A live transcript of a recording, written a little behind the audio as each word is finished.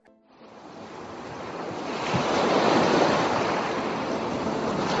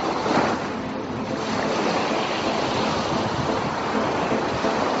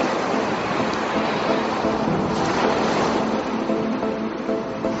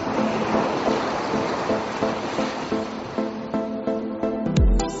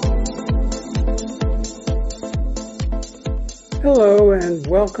Hello, and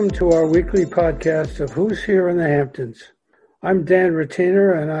welcome to our weekly podcast of Who's Here in the Hamptons. I'm Dan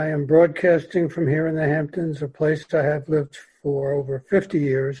Retainer, and I am broadcasting from here in the Hamptons, a place I have lived for over 50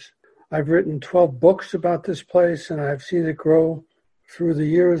 years. I've written 12 books about this place, and I've seen it grow through the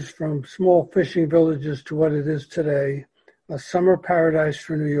years from small fishing villages to what it is today, a summer paradise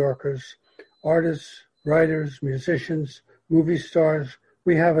for New Yorkers, artists, writers, musicians, movie stars.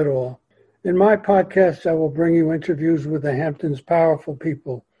 We have it all. In my podcast, I will bring you interviews with the Hamptons' powerful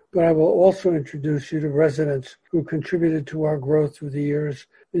people, but I will also introduce you to residents who contributed to our growth through the years,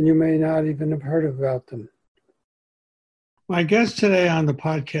 and you may not even have heard about them. My guest today on the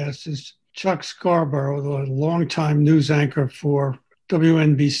podcast is Chuck Scarborough, the longtime news anchor for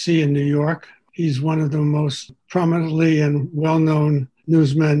WNBC in New York. He's one of the most prominently and well-known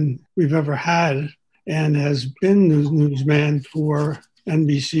newsmen we've ever had, and has been newsman for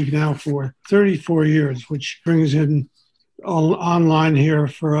NBC now for 34 years, which brings in online here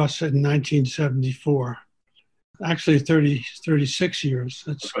for us in 1974. Actually, 36 years.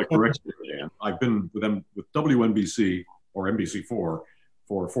 That's correct, Dan. I've been with them with WNBC or NBC4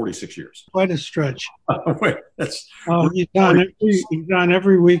 for 46 years. Quite a stretch. Wait, he's on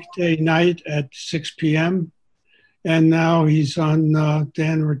every weekday night at 6 p.m. And now he's on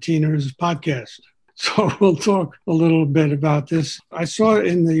Dan Retainer's podcast. So we'll talk a little bit about this. I saw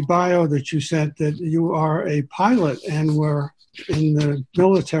in the bio that you said that you are a pilot and were in the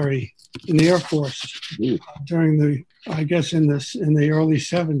military, in the Air Force during the, I guess in the early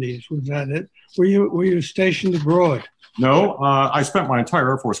 70s. Was that it? Were you stationed abroad? No, I spent my entire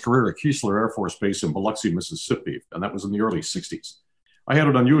Air Force career at Keesler Air Force Base in Biloxi, Mississippi, and that was in the early 60s. I had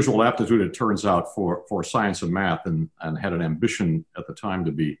an unusual aptitude, it turns out, for science and math, and had an ambition at the time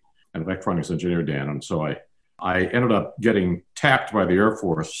to be an electronics engineer, Dan. And so I ended up getting tapped by the Air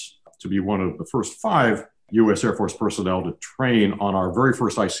Force to be one of the first 5 U.S. Air Force personnel to train on our very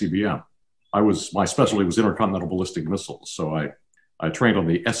first ICBM. My specialty was intercontinental ballistic missiles, so I trained on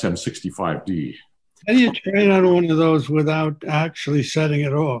the SM-65D. How do you train on one of those without actually setting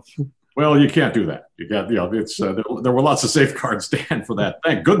it off? Well, you can't do that. You got, there were lots of safeguards, Dan, for that.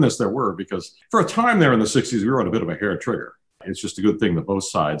 Thank goodness there were, because for a time there in the 60s, we were on a bit of a hair trigger. It's just a good thing that both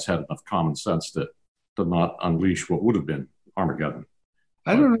sides had enough common sense to not unleash what would have been Armageddon.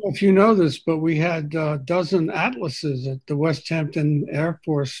 I don't know if you know this, but we had a dozen Atlases at the West Hampton Air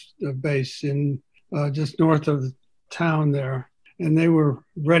Force Base in just north of the town there. And they were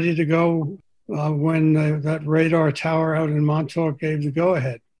ready to go when that radar tower out in Montauk gave the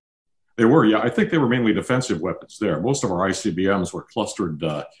go-ahead. They were, yeah. I think they were mainly defensive weapons there. Most of our ICBMs were clustered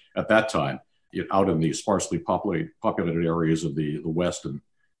at that time out in the sparsely populated areas of the West and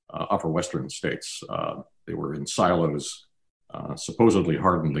upper Western states. They were in silos, supposedly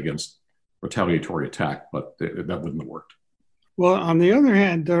hardened against retaliatory attack, but that wouldn't have worked. Well, on the other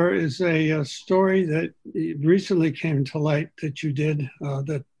hand, there is a story that recently came to light that you did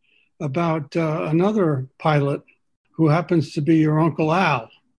about another pilot who happens to be your Uncle Al.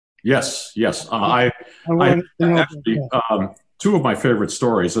 Yes. I actually, 2 of my favorite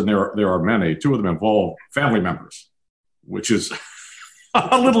stories, and there are many, 2 of them involve family members, which is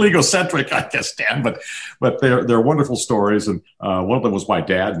a little egocentric, I guess, Dan, but they're wonderful stories. And one of them was my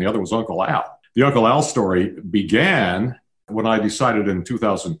dad, and the other was Uncle Al. The Uncle Al story began when I decided in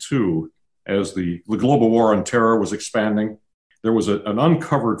 2002, as the global war on terror was expanding, there was an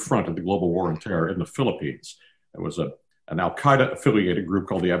uncovered front of the global war on terror in the Philippines. There was an Al-Qaeda-affiliated group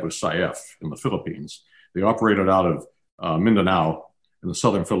called the Abu Sayyaf in the Philippines. They operated out of Mindanao in the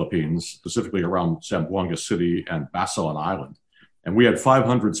southern Philippines, specifically around Zamboanga City and Basilan Island. And we had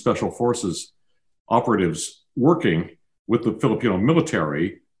 500 special forces operatives working with the Filipino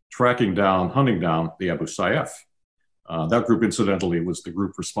military, hunting down the Abu Sayyaf. That group, incidentally, was the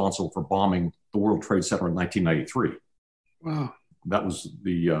group responsible for bombing the World Trade Center in 1993. Wow. That was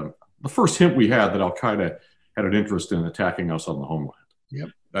the first hint we had that Al-Qaeda had an interest in attacking us on the homeland. Yep.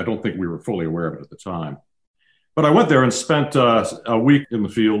 I don't think we were fully aware of it at the time. But I went there and spent a week in the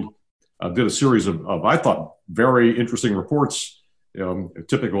field, did a series of I thought, very interesting reports,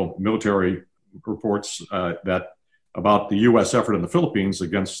 typical military reports about the U.S. effort in the Philippines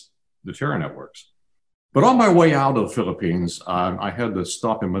against the terror networks. But on my way out of the Philippines, I had to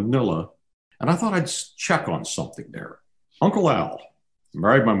stop in Manila, and I thought I'd check on something there. Uncle Al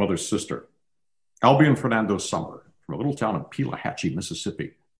married my mother's sister, Albion Fernando Summer, from a little town in Pelahatchie,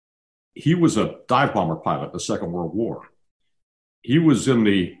 Mississippi. He was a dive bomber pilot in the Second World War. He was in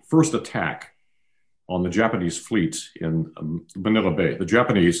the first attack on the Japanese fleet in Manila Bay. The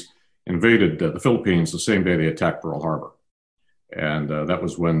Japanese invaded the Philippines the same day they attacked Pearl Harbor. And that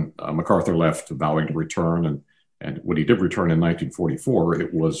was when MacArthur left, vowing to return. And when he did return in 1944,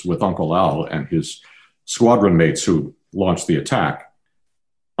 it was with Uncle Al and his squadron mates who launched the attack.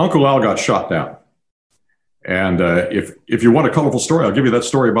 Uncle Al got shot down. And if you want a colorful story, I'll give you that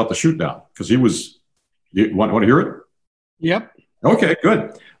story about the shoot down, because he was, you want to hear it? Yep. Okay,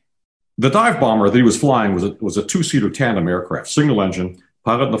 good. The dive bomber that he was flying was a two-seater tandem aircraft, single engine,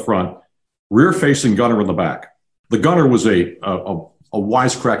 pilot in the front, rear-facing gunner in the back. The gunner was a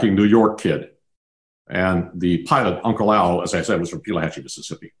wisecracking New York kid. And the pilot, Uncle Al, as I said, was from Pelahatchie,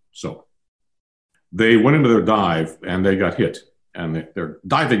 Mississippi. So they went into their dive and they got hit, and their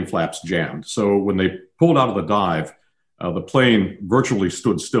diving flaps jammed. So when they pulled out of the dive, the plane virtually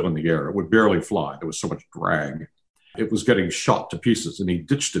stood still in the air. It would barely fly. There was so much drag. It was getting shot to pieces, and he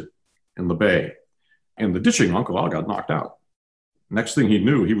ditched it in the bay. In the ditching, Uncle Al got knocked out. Next thing he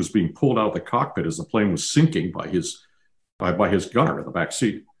knew, he was being pulled out of the cockpit as the plane was sinking by his gunner in the back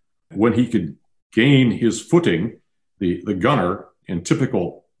seat. When he could gain his footing, the gunner, in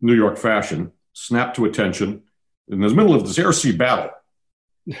typical New York fashion, snapped to attention in the middle of this air-sea battle,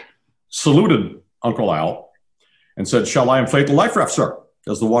 saluted Uncle Al, and said, "Shall I inflate the life raft, sir?"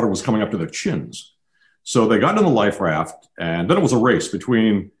 as the water was coming up to their chins. So they got in the life raft, and then it was a race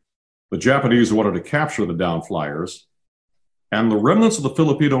between the Japanese who wanted to capture the down flyers and the remnants of the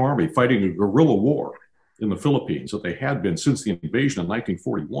Filipino army fighting a guerrilla war in the Philippines that they had been since the invasion in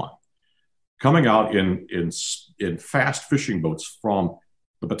 1941, coming out in fast fishing boats from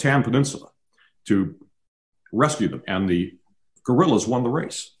the Bataan Peninsula to rescue them. And the guerrillas won the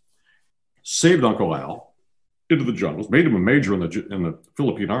race, saved Uncle Al into the jungles, made him a major in the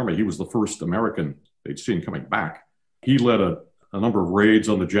Philippine army. He was the first American they'd seen coming back. He led a number of raids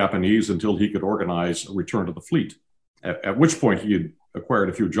on the Japanese until he could organize a return to the fleet, at which point he had acquired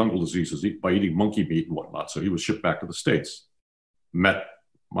a few jungle diseases by eating monkey meat and whatnot. So he was shipped back to the States, met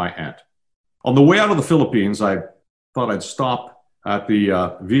my aunt. On the way out of the Philippines, I thought I'd stop at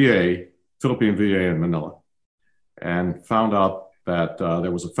the Philippine VA in Manila, and found out that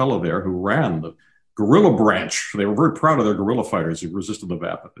there was a fellow there who ran the guerrilla branch. They were very proud of their guerrilla fighters who resisted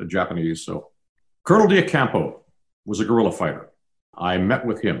the Japanese. So Colonel Diacampo was a guerrilla fighter. I met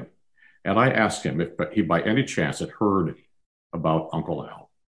with him, and I asked him if he by any chance had heard about Uncle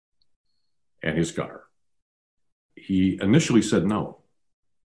Al and his gunner. He initially said no.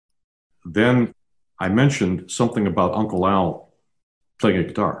 Then I mentioned something about Uncle Al playing a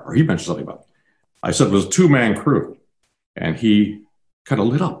guitar, or he mentioned something about it. I said it was a two-man crew, and he kind of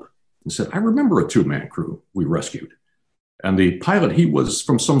lit up and said, "I remember a two-man crew we rescued. And the pilot, he was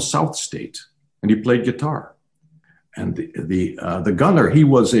from some South state, and he played guitar. And the gunner, he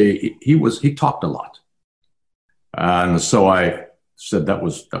talked a lot." And so I said that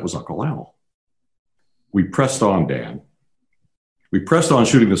was Uncle Al. We pressed on, Dan. We pressed on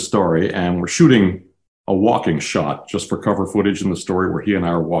shooting the story, and we're shooting a walking shot just for cover footage in the story where he and I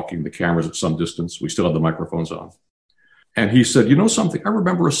are walking the cameras at some distance. We still have the microphones on. And he said, "You know something? I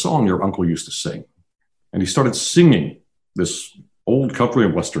remember a song your uncle used to sing." And he started singing this old country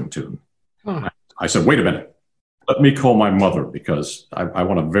and Western tune. Huh. I said, "Wait a minute. Let me call my mother, because I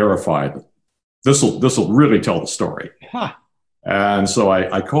want to verify that this will really tell the story." Huh. And so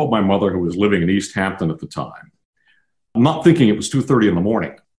I called my mother, who was living in East Hampton at the time, not thinking it was 2:30 in the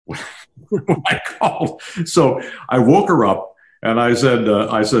morning when I called. So I woke her up and I said,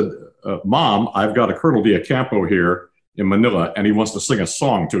 "Mom, I've got a Colonel Diacampo here in Manila, and he wants to sing a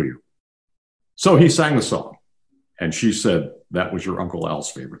song to you." So he sang the song, and she said, "That was your Uncle Al's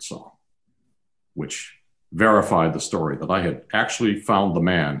favorite song," which verified the story that I had actually found the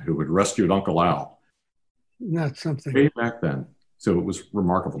man who had rescued Uncle Al. Not something way back then. So it was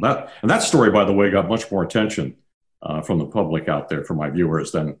remarkable. That story, by the way, got much more attention from the public out there, from my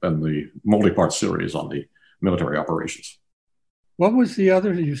viewers, than the multi-part series on the military operations. What was the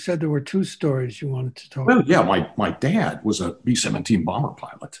other? You said there were two stories you wanted to talk about. Yeah, my dad was a B-17 bomber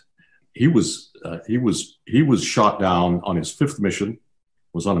pilot. He was shot down on his fifth mission,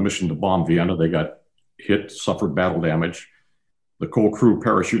 was on a mission to bomb Vienna. They got hit, suffered battle damage. The whole crew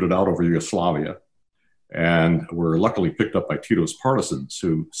parachuted out over Yugoslavia and were luckily picked up by Tito's partisans,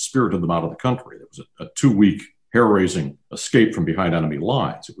 who spirited them out of the country. It was a 2-week hair-raising escape from behind enemy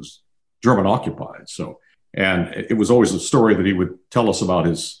lines. It was German occupied. And it was always a story that he would tell us about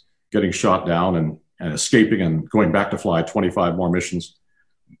his getting shot down and escaping and going back to fly 25 more missions.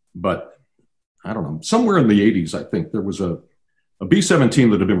 But I don't know, somewhere in the 80s, I think there was a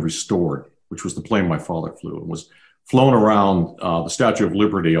B-17 that had been restored, which was the plane my father flew, and was flown around the Statue of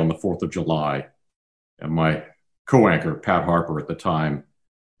Liberty on the 4th of July. And my co-anchor, Pat Harper, at the time,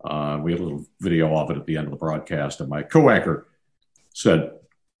 we had a little video of it at the end of the broadcast, and my co-anchor said,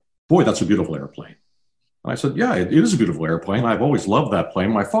 "Boy, that's a beautiful airplane." And I said, yeah, it is a beautiful airplane. I've always loved that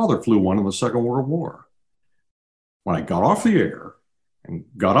plane. My father flew one in the Second World War. When I got off the air and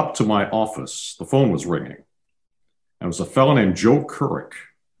got up to my office, the phone was ringing. And it was a fellow named Joe Couric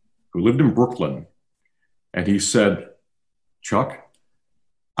who lived in Brooklyn. And he said, Chuck,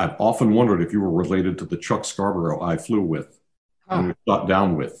 I've often wondered if you were related to the Chuck Scarborough I flew with and we shot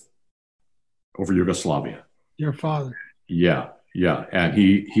down with over Yugoslavia. Your father. Yeah. And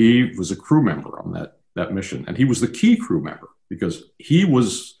he was a crew member on that mission. And he was the key crew member because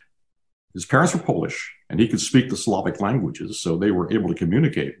his parents were Polish and he could speak the Slavic languages. So they were able to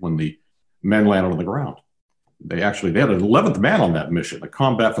communicate when the men landed on the ground. They had an 11th man on that mission, a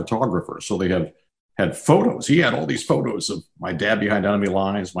combat photographer. So they had photos. He had all these photos of my dad behind enemy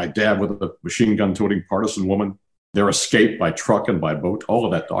lines, my dad with a machine gun toting partisan woman, their escape by truck and by boat, all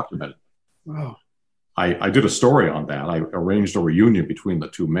of that documented. Wow. I did a story on that. I arranged a reunion between the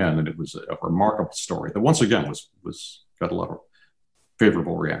two men, and it was a remarkable story that once again was got a lot of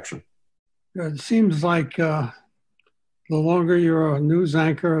favorable reaction. It seems like the longer you're a news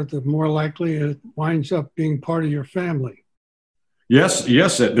anchor, the more likely it winds up being part of your family. Yes,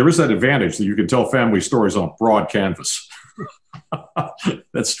 there is that advantage that you can tell family stories on a broad canvas.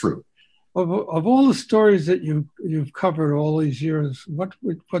 That's true. Of all the stories that you've covered all these years, what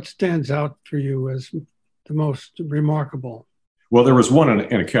stands out for you as the most remarkable? Well, there was one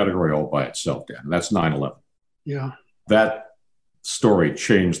in a category all by itself, Dan, and that's 9/11. Yeah. That story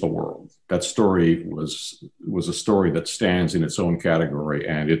changed the world. That story was a story that stands in its own category,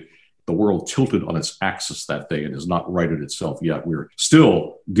 and the world tilted on its axis that day and has not righted itself yet. We're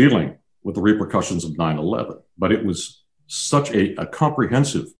still dealing with the repercussions of 9/11, but it was such a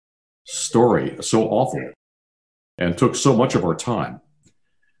comprehensive story, so awful, and took so much of our time.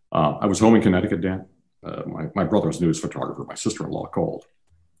 I was home in Connecticut, Dan. My brother's news photographer, my sister-in-law, called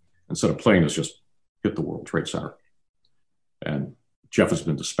and said a plane has just hit the World Trade Center. And Jeff has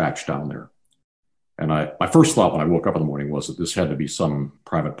been dispatched down there. And my first thought when I woke up in the morning was that this had to be some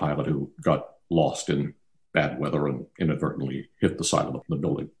private pilot who got lost in bad weather and inadvertently hit the side of the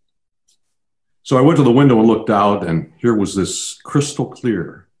building. So I went to the window and looked out, and here was this crystal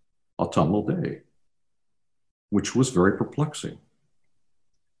clear autumnal day, which was very perplexing.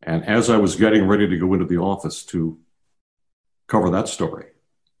 And as I was getting ready to go into the office to cover that story,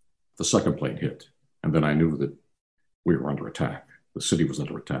 the second plane hit. And then I knew that we were under attack. The city was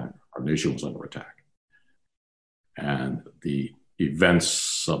under attack. Our nation was under attack. And the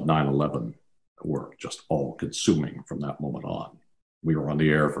events of 9/11 were just all consuming from that moment on. We were on the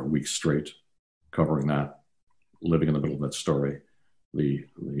air for weeks straight, covering that, living in the middle of that story. The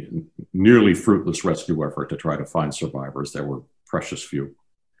nearly fruitless rescue effort to try to find survivors. There were precious few.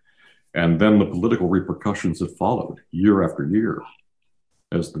 And then the political repercussions that followed year after year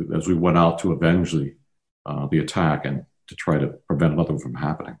as we went out to avenge the attack and to try to prevent another from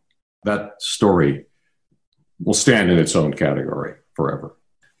happening. That story will stand in its own category forever.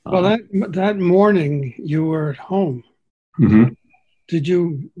 Well, that morning you were at home. Mm-hmm. Did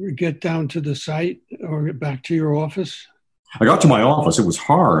you get down to the site or back to your office? I got to my office. It was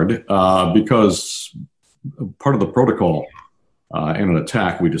hard because part of the protocol in an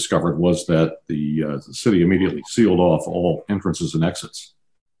attack we discovered was that the city immediately sealed off all entrances and exits.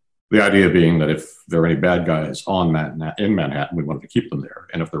 The idea being that if there are any bad guys in Manhattan, we wanted to keep them there.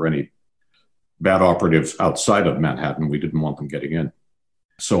 And if there are any bad operatives outside of Manhattan, we didn't want them getting in.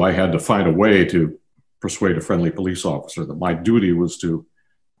 So I had to find a way to persuade a friendly police officer that my duty was to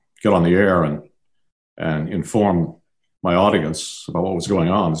get on the air and inform my audience about what was going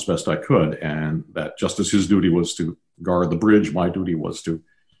on as best I could. And that just as his duty was to guard the bridge, my duty was to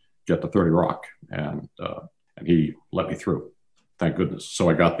get to 30 Rock. And he let me through. Thank goodness. So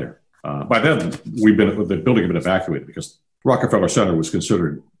I got there. By then, the building had been evacuated because Rockefeller Center was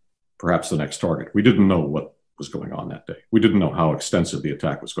considered perhaps the next target. We didn't know what was going on that day. We didn't know how extensive the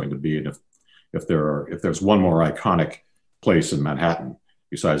attack was going to be. And if there's one more iconic place in Manhattan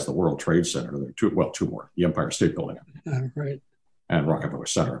besides the World Trade Center, there are two more, the Empire State Building right. and Rockefeller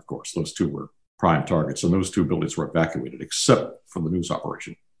Center, of course. Those two were prime targets, and those two buildings were evacuated except for the news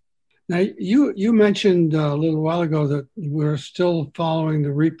operation. Now, you mentioned a little while ago that we're still following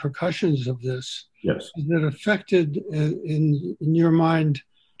the repercussions of this. Yes. Is it affected, in your mind,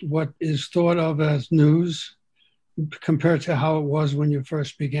 what is thought of as news compared to how it was when you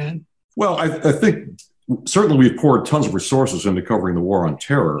first began? Well, I think certainly we've poured tons of resources into covering the war on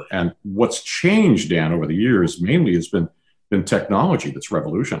terror. And what's changed, Dan, over the years mainly has been technology that's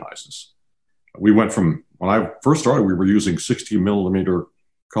revolutionized us. We went from, when I first started, we were using 60 millimeter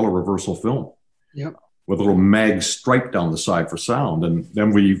color reversal film. Yep. with a little mag stripe down the side for sound. And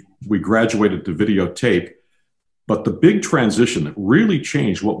then we graduated to videotape. But the big transition that really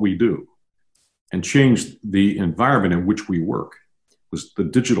changed what we do and changed the environment in which we work was the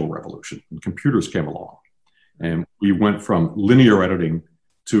digital revolution. And computers came along. And we went from linear editing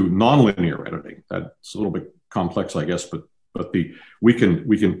to nonlinear editing. That's a little bit complex, I guess, but we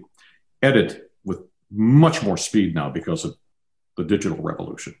can edit with much more speed now because of the digital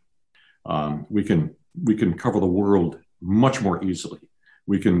revolution. We can cover the world much more easily.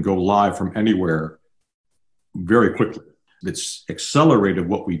 We can go live from anywhere very quickly. It's accelerated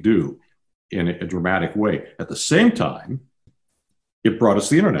what we do in a dramatic way. At the same time, it brought us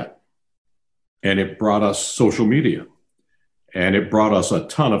the internet, and it brought us social media, and it brought us a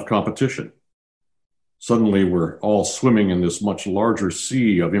ton of competition. Suddenly, we're all swimming in this much larger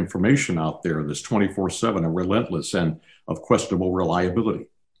sea of information out there, this 24/7 and relentless and of questionable reliability.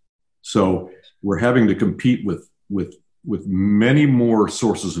 So we're having to compete with many more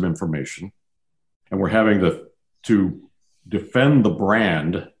sources of information, and we're having to defend the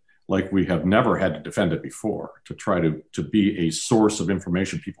brand like we have never had to defend it before, to try to be a source of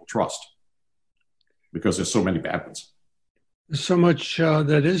information people trust, because there's so many bad ones. There's so much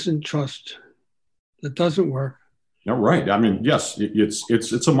that isn't trust, that doesn't work. No, right. I mean, yes,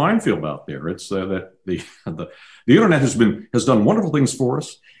 it's a minefield out there. It's that the internet has done wonderful things for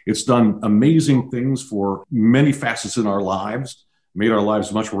us. It's done amazing things for many facets in our lives, made our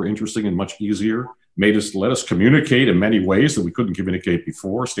lives much more interesting and much easier, let us communicate in many ways that we couldn't communicate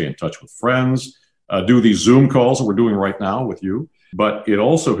before, stay in touch with friends, do these Zoom calls that we're doing right now with you. But it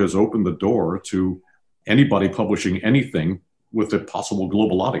also has opened the door to anybody publishing anything with a possible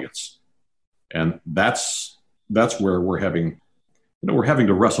global audience. And that's where we're having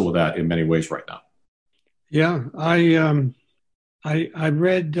to wrestle with that in many ways right now. Yeah, I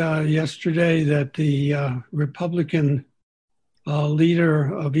read yesterday that the Republican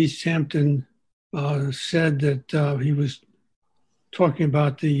leader of East Hampton said that he was talking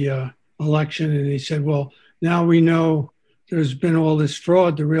about the election, and he said, well, now we know there's been all this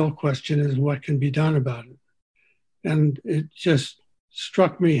fraud. The real question is what can be done about it. And it just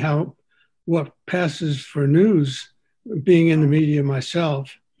struck me how what passes for news, being in the media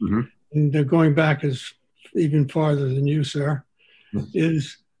myself, mm-hmm. and going back as even farther than you, sir, mm-hmm.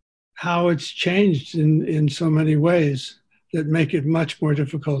 is how it's changed in so many ways that make it much more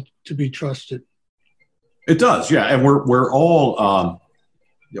difficult to be trusted. It does, yeah, and we're all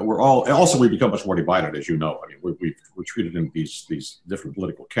also we become much more divided, as you know. I mean, we're treated in these different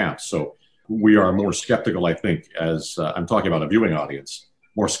political camps, so we are more skeptical. I think, as I'm talking about a viewing audience,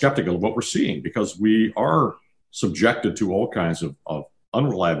 more skeptical of what we're seeing because we are subjected to all kinds of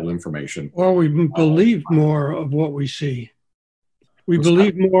unreliable information. Or we believe more of what we see. We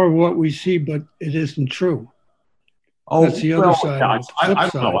believe more of what we see, but it isn't true. Oh, that's the other side. Yeah, I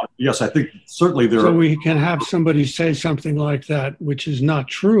don't know. Yes, I think certainly there. So we can have somebody say something like that, which is not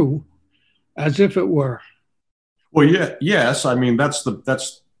true, as if it were. Well, yeah, yes. I mean, that's the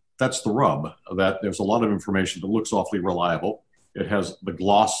rub. That there's a lot of information that looks awfully reliable. It has the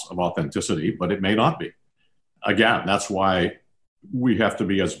gloss of authenticity, but it may not be. Again, that's why we have to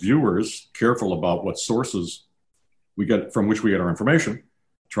be, as viewers, careful about what sources we get from which we get our information.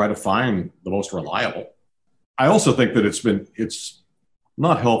 Try to find the most reliable. I also think that it's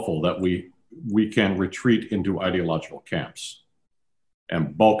not helpful that we can retreat into ideological camps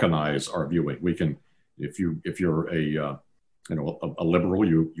and balkanize our viewing. We can, if you're a liberal,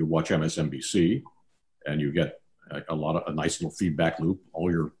 you watch MSNBC and you get a nice little feedback loop.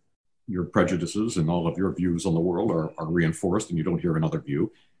 All your prejudices and all of your views on the world are reinforced, and you don't hear another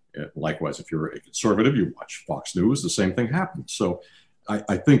view. Likewise, if you're a conservative, you watch Fox News, the same thing happens. So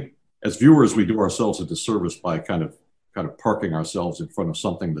I think as viewers, we do ourselves a disservice by kind of parking ourselves in front of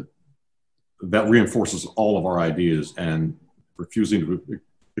something that reinforces all of our ideas and refusing to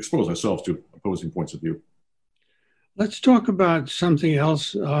expose ourselves to opposing points of view. Let's talk about something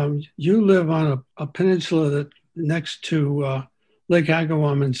else. You live on a peninsula that next to Lake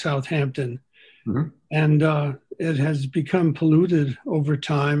Agawam in Southampton, mm-hmm. and it has become polluted over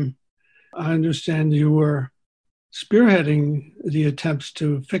time. I understand you were spearheading the attempts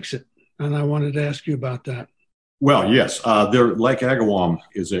to fix it, and I wanted to ask you about that. Well, yes, Lake Agawam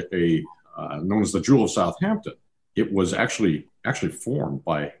is known as the Jewel of Southampton. It was actually formed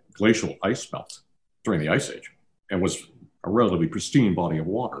by glacial ice melt during the Ice Age, and was a relatively pristine body of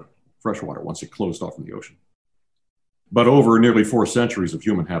water, fresh water, once it closed off from the ocean. But over nearly 4 centuries of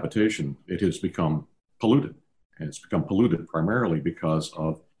human habitation, it has become polluted. And it's become polluted primarily because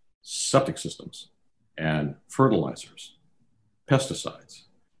of septic systems and fertilizers, pesticides,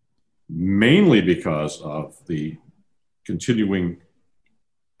 mainly because of the continuing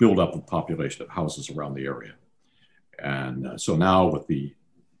buildup of population of houses around the area. And so now with the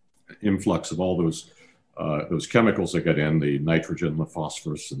influx of all those chemicals that get in, the nitrogen, the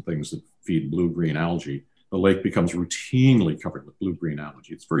phosphorus, and things that feed blue-green algae, the lake becomes routinely covered with blue-green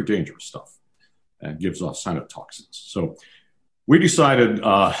algae. It's very dangerous stuff and gives off cytotoxins. So we decided,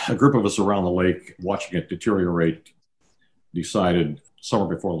 a group of us around the lake, watching it deteriorate, decided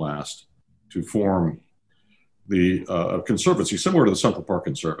summer before last to form the conservancy similar to the Central Park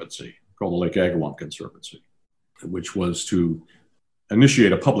Conservancy called the Lake Agawam Conservancy, which was to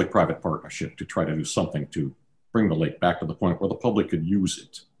initiate a public-private partnership to try to do something to bring the lake back to the point where the public could use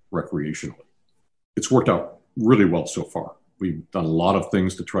it recreationally. It's worked out really well so far. We've done a lot of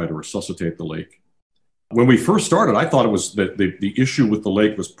things to try to resuscitate the lake. When we first started, I thought it was that the issue with the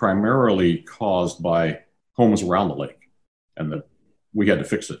lake was primarily caused by homes around the lake and that we had to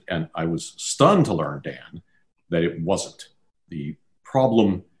fix it. And I was stunned to learn, Dan, that it wasn't. The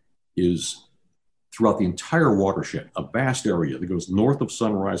problem is throughout the entire watershed, a vast area that goes north of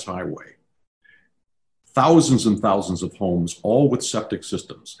Sunrise Highway. Thousands and thousands of homes, all with septic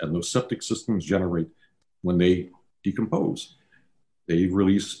systems. And those septic systems generate, when they decompose, they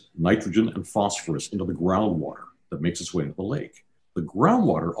release nitrogen and phosphorus into the groundwater that makes its way into the lake. The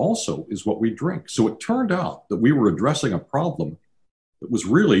groundwater also is what we drink. So it turned out that we were addressing a problem that was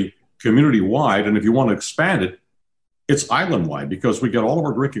really community-wide. And if you want to expand it, it's island-wide because we get all of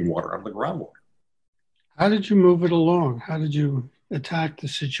our drinking water out of the groundwater. How did you move it along? How did you attack the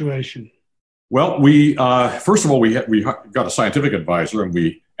situation? Well, we first of all, we got a scientific advisor and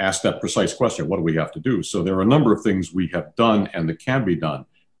we asked that precise question, what do we have to do? So there are a number of things we have done and that can be done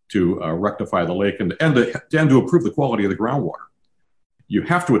to rectify the lake and to improve the quality of the groundwater. You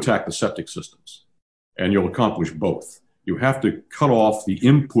have to attack the septic systems and you'll accomplish both. You have to cut off the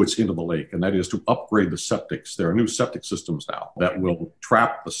inputs into the lake, and that is to upgrade the septics. There are new septic systems now that will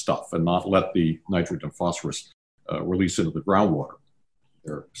trap the stuff and not let the nitrogen and phosphorus release into the groundwater.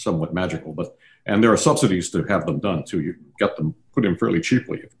 They're somewhat magical, and there are subsidies to have them done too. You get them put in fairly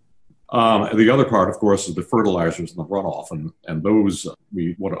cheaply. The other part, of course, is the fertilizers and the runoff, and those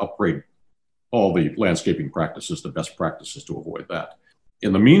we want to upgrade all the landscaping practices, the best practices to avoid that.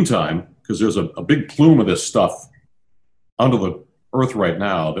 In the meantime, because there's a big plume of this stuff under the earth right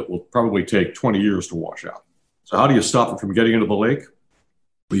now that will probably take 20 years to wash out. So how do you stop it from getting into the lake?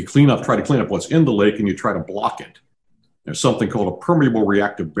 Well, you try to clean up what's in the lake and you try to block it. There's something called a permeable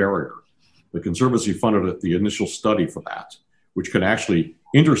reactive barrier. The Conservancy funded the initial study for that, which can actually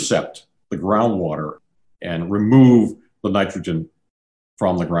intercept the groundwater and remove the nitrogen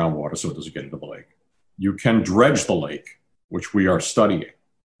from the groundwater so it doesn't get into the lake. You can dredge the lake, which we are studying,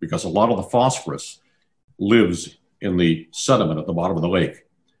 because a lot of the phosphorus lives in the sediment at the bottom of the lake.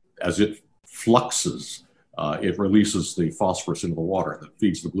 As it fluxes, it releases the phosphorus into the water that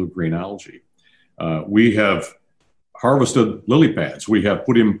feeds the blue-green algae. We have harvested lily pads. We have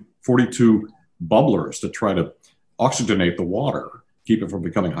put in 42 bubblers to try to oxygenate the water, keep it from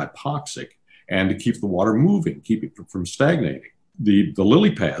becoming hypoxic, and to keep the water moving, keep it from stagnating. The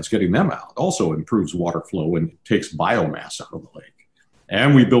lily pads, getting them out, also improves water flow and takes biomass out of the lake.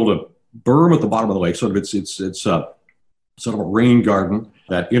 And we build a berm at the bottom of the lake, sort of it's sort of a rain garden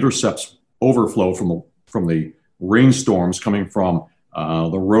that intercepts overflow from the rainstorms coming from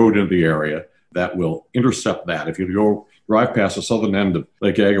the road into the area that will intercept that. If you go drive past the southern end of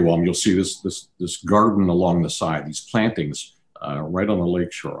Lake Agawam, you'll see this garden along the side, these plantings right on the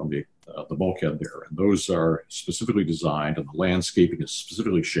lakeshore on the bulkhead there. And those are specifically designed, and the landscaping is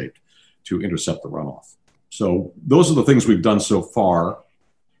specifically shaped to intercept the runoff. So those are the things we've done so far.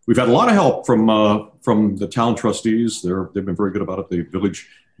 We've had a lot of help from the town trustees. They've been very good about it. The village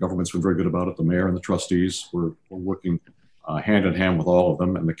government's been very good about it. The mayor and the trustees, we're working hand in hand with all of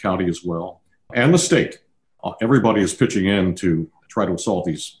them, and the county as well, and the state. Everybody is pitching in to try to solve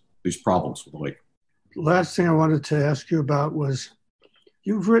these problems with the lake. Last thing I wanted to ask you about was,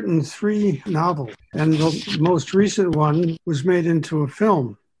 you've written 3 novels, and the most recent one was made into a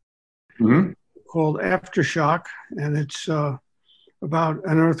film called Aftershock, and it's about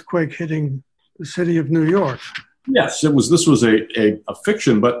an earthquake hitting the city of New York. Yes, this was a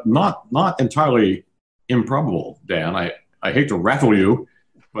fiction, but not entirely improbable, Dan. I hate to rattle you,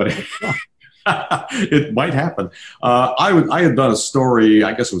 but it might happen. I had done a story,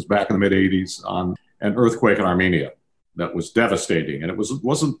 I guess it was back in the mid '80s, on an earthquake in Armenia that was devastating, and it was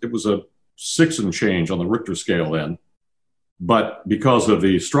a 6 and change on the Richter scale then, but because of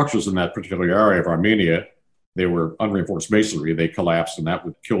the structures in that particular area of Armenia, they were unreinforced masonry, they collapsed, and that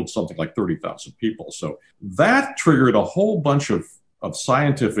would killed something like 30,000 people. So that triggered a whole bunch of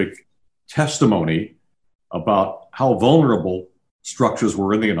scientific testimony about how vulnerable structures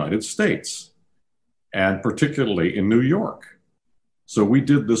were in the United States, and particularly in New York. So we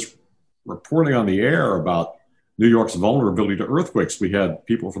did this reporting on the air about New York's vulnerability to earthquakes. We had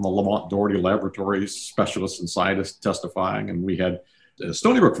people from the Lamont Doherty Laboratories, specialists and scientists testifying, and we had a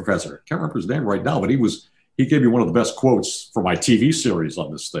Stony Brook professor. I can't remember his name right now, but he gave me one of the best quotes for my TV series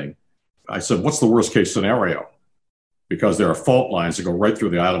on this thing. I said, "What's the worst case scenario?" Because there are fault lines that go right through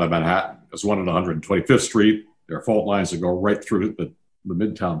the island of Manhattan. There's one at 125th Street. There are fault lines that go right through the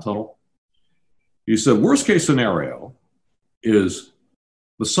Midtown Tunnel. He said, worst case scenario is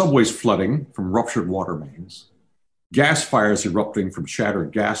the subways flooding from ruptured water mains, gas fires erupting from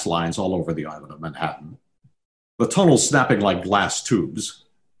shattered gas lines all over the island of Manhattan, the tunnels snapping like glass tubes,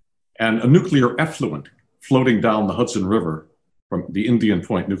 and a nuclear effluent floating down the Hudson River from the Indian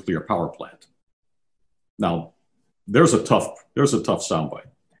Point nuclear power plant. Now, there's a tough soundbite.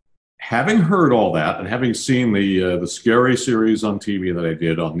 Having heard all that and having seen the scary series on TV that I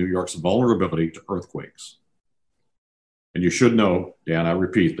did on New York's vulnerability to earthquakes, and you should know, Dan, I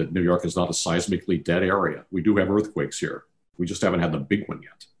repeat, that New York is not a seismically dead area. We do have earthquakes here. We just haven't had the big one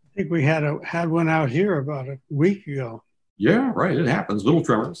yet. I think we had one out here about a week ago. Yeah, right. It happens, little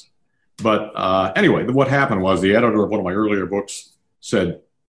tremors. But anyway, what happened was the editor of one of my earlier books said,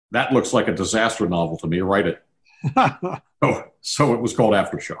 "That looks like a disaster novel to me. Write it." So it was called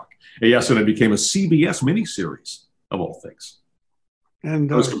Aftershock. Yes, and it became a CBS miniseries, of all things.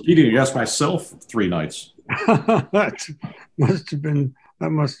 And I was competing against myself 3 nights. That must have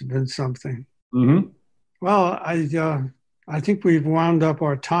been something. Mm-hmm. Well, I think we've wound up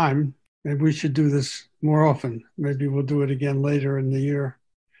our time. Maybe we should do this more often. Maybe we'll do it again later in the year.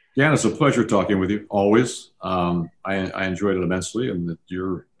 Yeah, it's a pleasure talking with you, always. I enjoyed it immensely, and that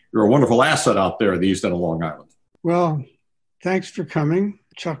you're a wonderful asset out there in the East End of Long Island. Well, thanks for coming.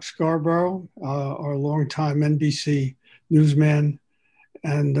 Chuck Scarborough, our longtime NBC newsman,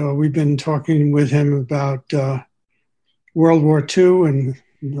 and we've been talking with him about World War II and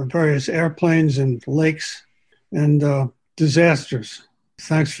the various airplanes and lakes and disasters.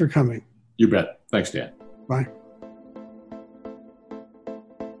 Thanks for coming. You bet. Thanks, Dan. Bye.